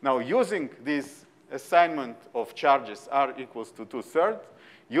 Now, using this assignment of charges R equals to 2/3,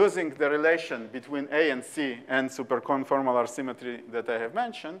 using the relation between A and C and superconformal R symmetry that I have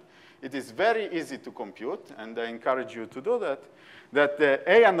mentioned, it is very easy to compute, and I encourage you to do that, that the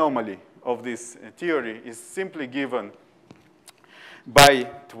A anomaly of this theory is simply given by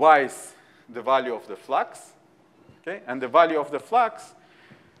twice the value of the flux. Okay? And the value of the flux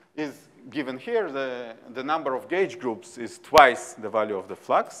is given here. The number of gauge groups is twice the value of the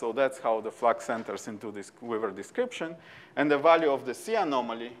flux. So that's how the flux enters into this quiver description. And the value of the C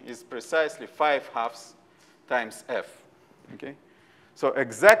anomaly is precisely 5/2 times F. Okay? So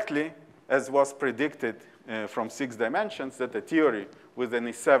exactly as was predicted from 6 dimensions that a theory with an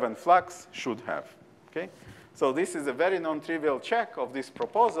E7 flux should have. Okay? So this is a very non-trivial check of this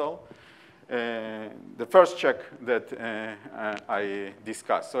proposal, the first check that I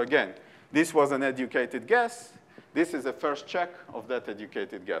discussed. So again, this was an educated guess. This is the first check of that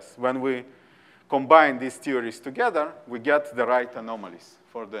educated guess. When we combine these theories together, we get the right anomalies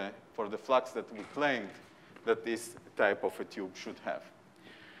for the flux that we claimed that this type of a tube should have.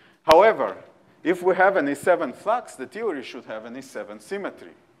 However, if we have an E7 flux, the theory should have an E7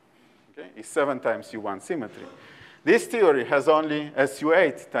 symmetry. Okay? E7 times U1 symmetry. This theory has only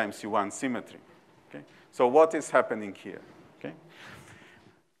SU8 times U1 symmetry. Okay? So what is happening here? Okay?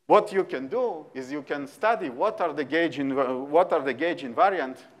 What you can do is you can study what are the gauge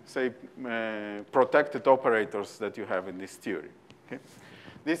invariant say, protected operators that you have in this theory. Okay?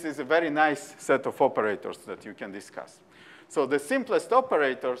 This is a very nice set of operators that you can discuss. So the simplest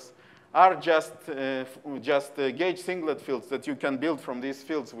operators are just gauge singlet fields that you can build from these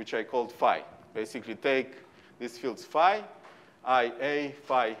fields, which I called phi. Basically, take these fields phi, IA,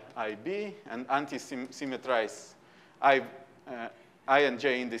 phi, IB, and anti-symmetrize I and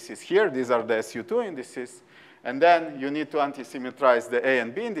J indices here. These are the SU2 indices. And then you need to anti-symmetrize the A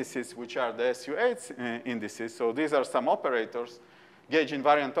and B indices, which are the SU8 indices. So these are some operators, gauge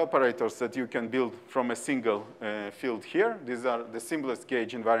invariant operators that you can build from a single field here. These are the simplest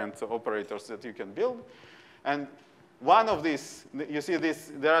gauge invariant operators that you can build. And one of these, you see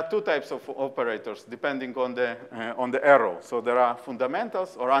this, there are two types of operators depending on the arrow. So there are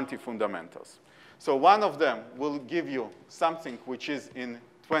fundamentals or anti-fundamentals. So one of them will give you something which is in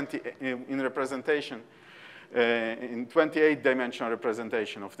representation, in 28-dimensional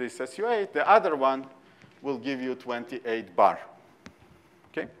representation of this SU8. The other one will give you 28 bar.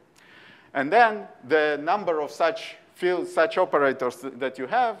 Okay? And then the number of such fields, such operators that you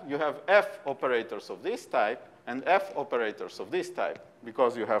have F operators of this type and F operators of this type,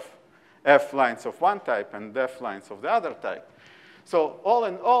 because you have F lines of one type and F lines of the other type. So all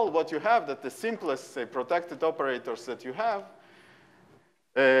in all, what you have, that the simplest, say, protected operators that you have,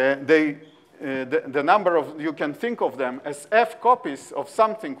 the number of, you can think of them as F copies of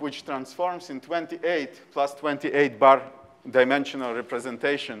something which transforms in 28 plus 28 bar dimensional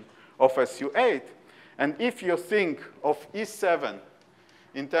representation of SU8. And if you think of E7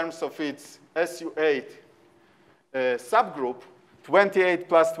 in terms of its SU8 subgroup, 28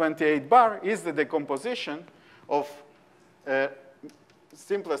 plus 28 bar is the decomposition of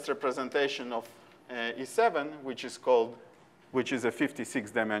simplest representation of E7, which is a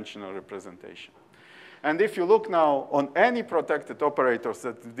 56-dimensional representation. And if you look now on any protected operators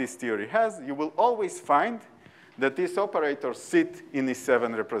that this theory has, you will always find that these operators sit in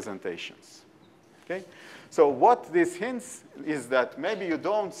E7 representations. Okay? So what this hints is that maybe you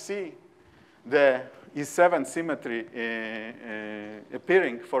don't see the E7 symmetry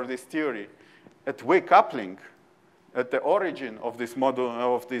appearing for this theory at weak coupling, at the origin of this model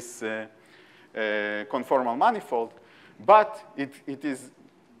of this conformal manifold, but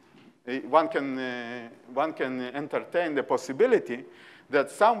one can entertain the possibility that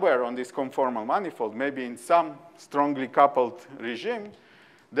somewhere on this conformal manifold, maybe in some strongly coupled regime,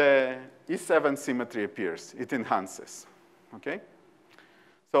 the E7 symmetry appears. It enhances. Okay?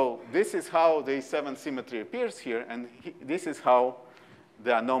 So this is how the E7 symmetry appears here, and this is how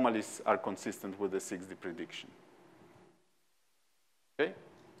the anomalies are consistent with the 6D prediction. Okay?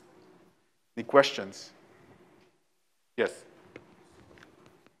 Any questions? Yes?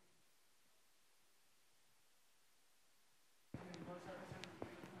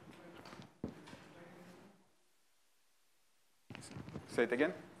 Say it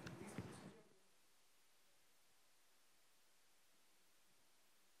again.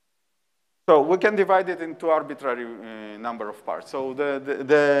 So we can divide it into arbitrary number of parts. So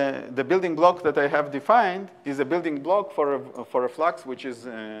the building block that I have defined is a building block for a flux, which is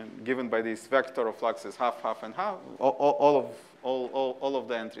given by this vector of fluxes half, half, and half, all of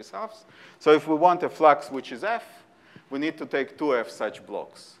the entries halves. So if we want a flux which is F, we need to take two F such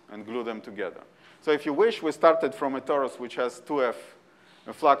blocks and glue them together. So if you wish, we started from a torus which has 2F,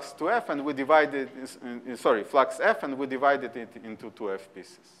 flux 2F, and we divided, flux F, and we divided it into 2F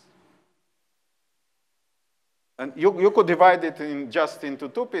pieces. And you could divide it just into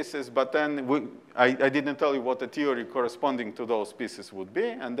two pieces, but then I didn't tell you what the theory corresponding to those pieces would be,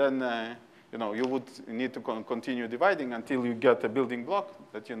 and then you would need to continue dividing until you get a building block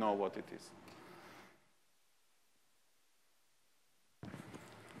that you know what it is.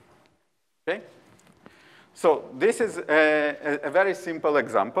 Okay? So this is a very simple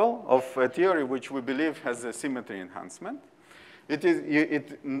example of a theory which we believe has a symmetry enhancement. It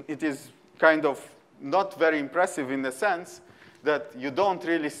is kind of not very impressive in the sense that you don't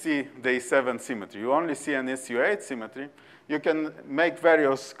really see the E7 symmetry. You only see an SU8 symmetry. You can make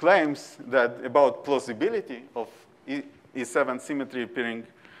various claims about plausibility of E7 symmetry appearing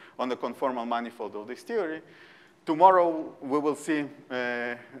on the conformal manifold of this theory. Tomorrow, we will see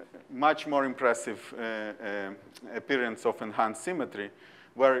much more impressive appearance of enhanced symmetry,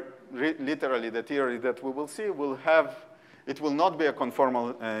 where literally the theory that we will see will have, it will not be a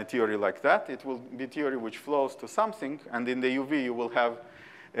conformal theory like that. It will be theory which flows to something, and in the UV, you will have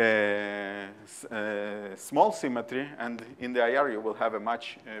small symmetry, and in the IR, you will have a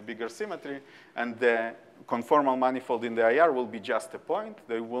much bigger symmetry, and the conformal manifold in the IR will be just a point.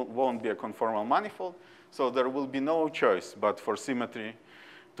 There won't be a conformal manifold. So there will be no choice but for symmetry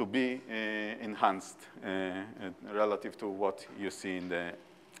to be enhanced relative to what you see in the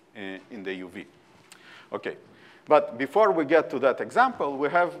UV. Okay, but before we get to that example,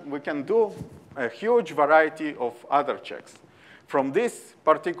 we can do a huge variety of other checks. From this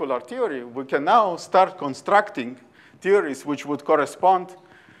particular theory, we can now start constructing theories which would correspond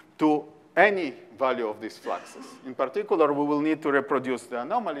to any value of these fluxes. In particular, we will need to reproduce the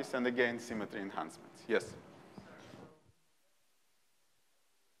anomalies and again symmetry enhancements. Yes?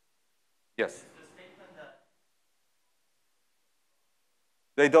 Yes?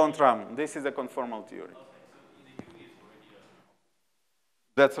 They don't run. This is a conformal theory.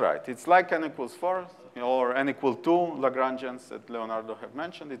 That's right. It's like n equals 4 or n equal 2 Lagrangians that Leonardo have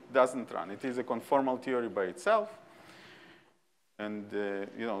mentioned. It doesn't run. It is a conformal theory by itself. And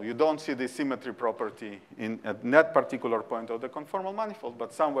you don't see the symmetry property at that particular point of the conformal manifold,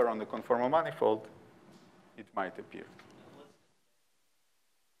 but somewhere on the conformal manifold, it might appear.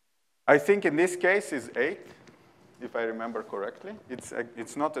 I think in this case is 8, if I remember correctly.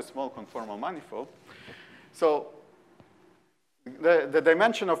 It's not a small conformal manifold. So the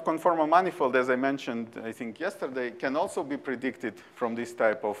dimension of conformal manifold, as I mentioned, I think yesterday, can also be predicted from this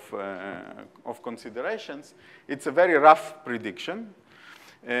type of considerations. It's a very rough prediction.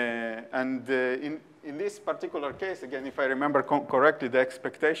 In this particular case, again, if I remember correctly, the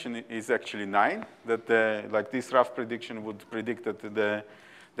expectation is actually 9, that like this rough prediction would predict that the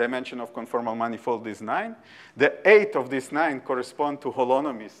dimension of conformal manifold is 9. The 8 of this 9 correspond to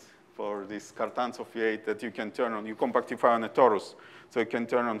holonomies for these cartons of E8 that you can turn on. You compactify on a torus, so you can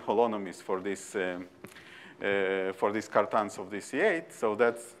turn on holonomies for these cartons of this E8. So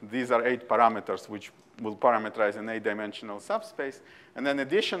these are 8 parameters which will parameterize an 8-dimensional subspace. And an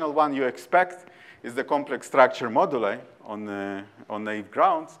additional one you expect is the complex structure moduli on naive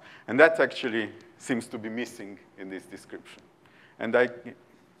grounds. And that actually seems to be missing in this description. And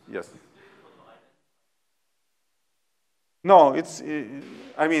yes? No,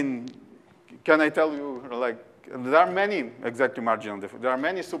 I mean, can I tell you, like, there are many exactly marginal differences. There are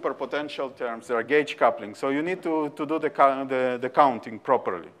many superpotential terms. There are gauge coupling. So you need to do the counting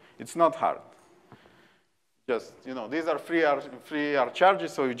properly. It's not hard. Just, these are free R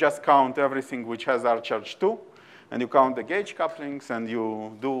charges, so you just count everything which has R charge 2, and you count the gauge couplings, and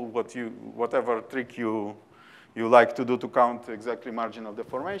you do whatever trick you like to do to count exactly marginal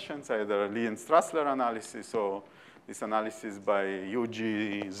deformations, either Lee and Strassler analysis or this analysis by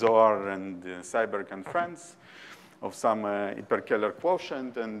Yuji, Zohar, and Seiberg and friends of some hyperkähler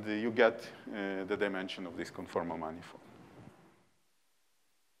quotient, and you get the dimension of this conformal manifold.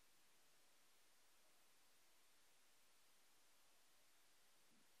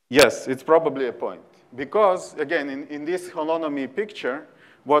 Yes, it's probably a point. Because, again, in this holonomy picture,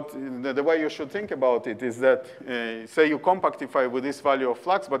 the way you should think about it is that, say you compactify with this value of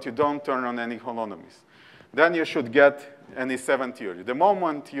flux, but you don't turn on any holonomies. Then you should get an E7 theory. The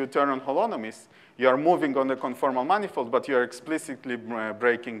moment you turn on holonomies, you are moving on the conformal manifold, but you are explicitly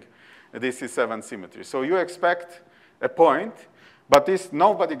breaking this E7 symmetry. So you expect a point, but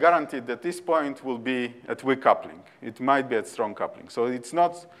nobody guaranteed that this point will be at weak coupling. It might be at strong coupling. So it's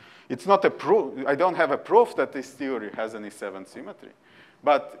not a proof. I don't have a proof that this theory has an E7 symmetry.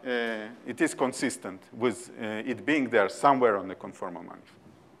 But it is consistent with it being there somewhere on the conformal manifold.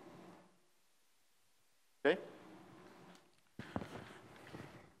 Okay?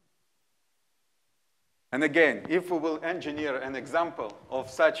 And again, if we will engineer an example of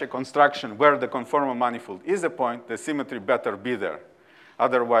such a construction where the conformal manifold is a point, the symmetry better be there.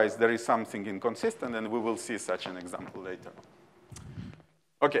 Otherwise, there is something inconsistent, and we will see such an example later.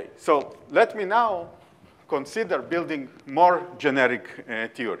 Okay, so let me now consider building more generic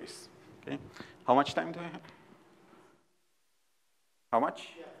theories. Okay? How much time do I have? How much?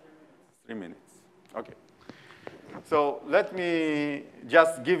 Yeah, 3 minutes. 3 minutes. Okay. So let me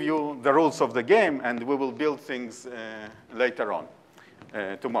just give you the rules of the game, and we will build things later on,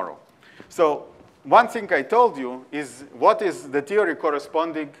 tomorrow. So one thing I told you is what is the theory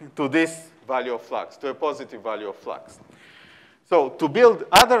corresponding to this value of flux, to a positive value of flux. So to build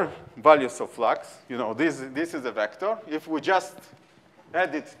other values of flux, this is a vector. If we just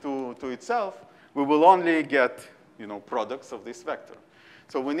add it to itself, we will only get products of this vector.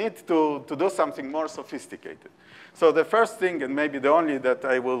 So we need to do something more sophisticated. So the first thing, and maybe the only that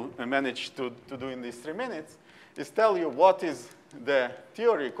I will manage to do in these 3 minutes, is tell you what is the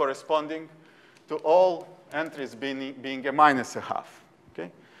theory corresponding to all entries being a -0.5.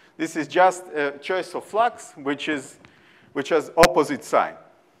 Okay? This is just a choice of flux, which has opposite sign.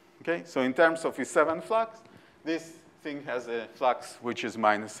 Okay? So in terms of E7 flux, this thing has a flux which is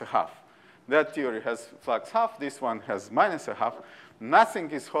 -0.5. That theory has flux half. This one has -0.5.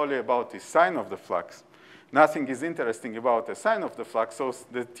 nothing is holy about the sign of the flux. Nothing is interesting about the sign of the flux, so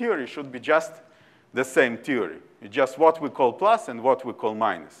the theory should be just the same theory. It's just what we call plus and what we call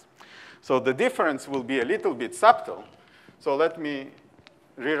minus. So the difference will be a little bit subtle. So let me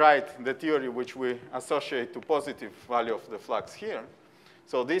rewrite the theory which we associate to positive value of the flux here.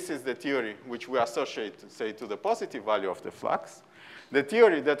 So this is the theory which we associate, say, to the positive value of the flux. The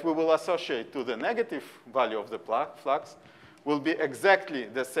theory that we will associate to the negative value of the flux will be exactly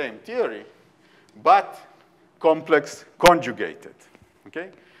the same theory, but complex conjugated,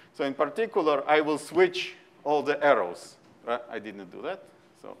 okay? So in particular, I will switch all the arrows. I didn't do that.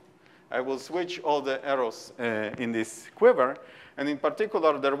 So I will switch all the arrows in this quiver. And in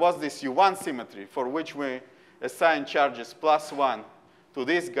particular, there was this U1 symmetry for which we assign charges +1 to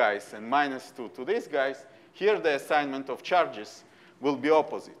these guys and -2 to these guys. Here, the assignment of charges will be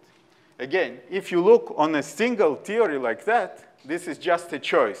opposite. Again, if you look on a single theory like that, this is just a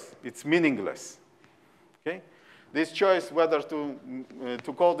choice. It's meaningless, okay? This choice, whether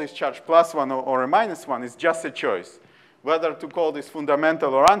to call this charge +1 or a -1, is just a choice. Whether to call this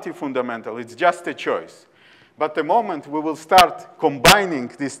fundamental or anti-fundamental, it's just a choice. But the moment we will start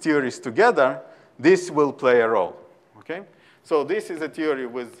combining these theories together, this will play a role, okay? So this is a theory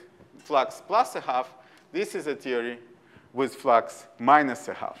with flux +0.5. This is a theory with flux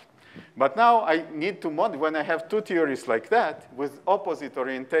 -0.5. But now I need to when I have two theories like that with opposite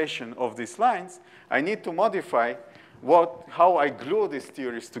orientation of these lines, I need to modify how I glue these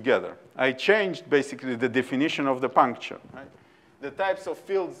theories together. I changed basically the definition of the puncture. Right? The types of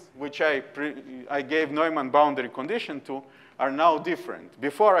fields which I gave Neumann boundary condition to are now different.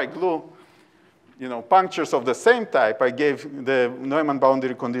 Before I glue punctures of the same type, I gave the Neumann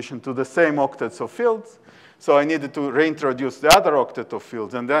boundary condition to the same octets of fields. So I needed to reintroduce the other octet of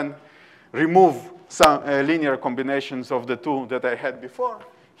fields and then remove some linear combinations of the two that I had before.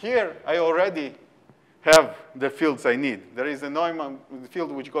 Here, I already have the fields I need. There is a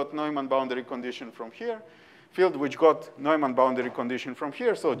field which got Neumann boundary condition from here, field which got Neumann boundary condition from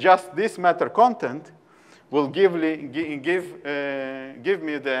here. So just this matter content will give me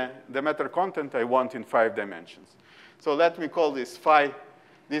the matter content I want in 5 dimensions. So let me call this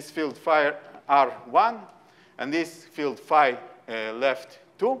field phi R1, and this field phi left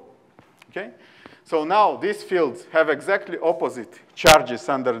 2, okay? So now these fields have exactly opposite charges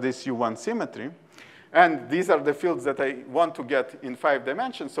under this U1 symmetry, and these are the fields that I want to get in 5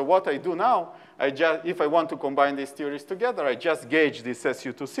 dimensions. So what I do now, if I want to combine these theories together, I just gauge this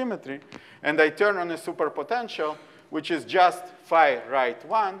SU2 symmetry, and I turn on a superpotential, which is just phi right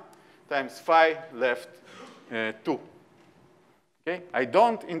 1 times phi left 2. Okay? I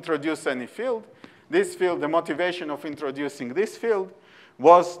don't introduce any field. This field, the motivation of introducing this field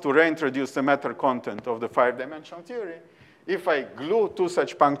was to reintroduce the matter content of the 5-dimensional theory. If I glue two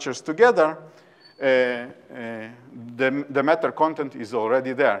such punctures together, the matter content is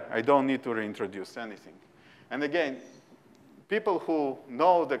already there. I don't need to reintroduce anything. And again, people who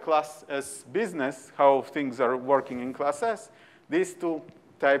know the class S business, how things are working in class S, these two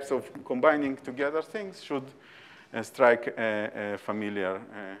types of combining together things should strike a familiar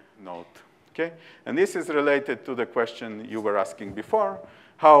note. Okay? And this is related to the question you were asking before,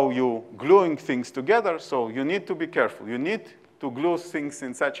 how you gluing things together. So you need to be careful. You need to glue things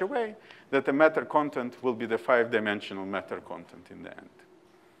in such a way that the matter content will be the 5-dimensional matter content in the end.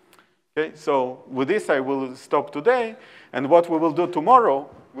 Okay, so with this, I will stop today. And what we will do tomorrow,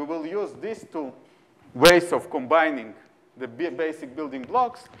 we will use these two ways of combining the basic building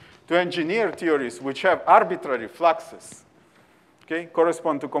blocks to engineer theories which have arbitrary fluxes, okay,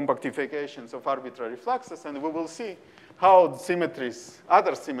 correspond to compactifications of arbitrary fluxes. And we will see how symmetries,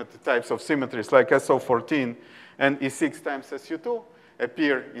 other types of symmetries like SO14 and E6 times SU2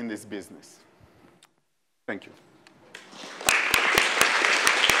 appear in this business. Thank you.